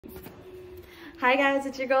Hi guys,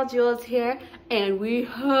 it's your girl Jules here, and we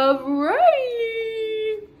have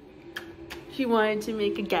Riley. She wanted to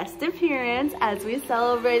make a guest appearance as we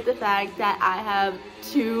celebrate the fact that I have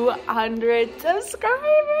 200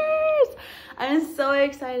 subscribers. I'm so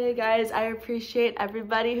excited, guys. I appreciate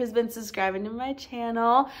everybody who's been subscribing to my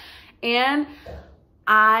channel, and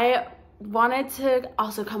I wanted to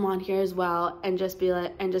also come on here as well and just be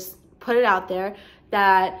like, and just put it out there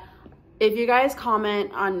that if you guys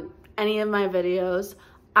comment on any of my videos,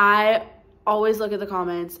 I always look at the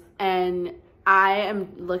comments and I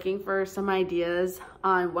am looking for some ideas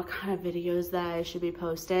on what kind of videos that I should be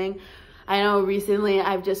posting. I know recently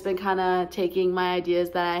I've just been kind of taking my ideas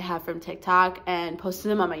that I have from TikTok and posting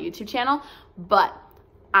them on my YouTube channel, but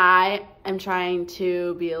I am trying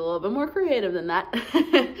to be a little bit more creative than that.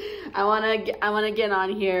 I want to get on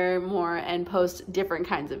here more and post different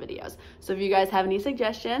kinds of videos. So if you guys have any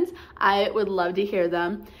suggestions, I would love to hear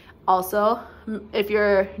them. Also, if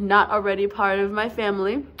you're not already part of my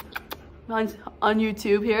family on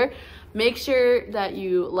YouTube here, make sure that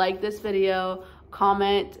you like this video,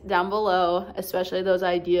 comment down below, especially those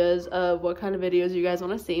ideas of what kind of videos you guys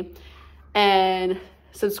want to see, and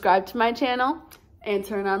subscribe to my channel and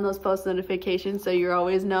turn on those post notifications so you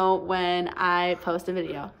always know when I post a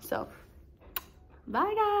video. So,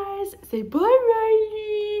 bye guys. Say bye,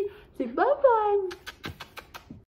 Riley. Say bye-bye.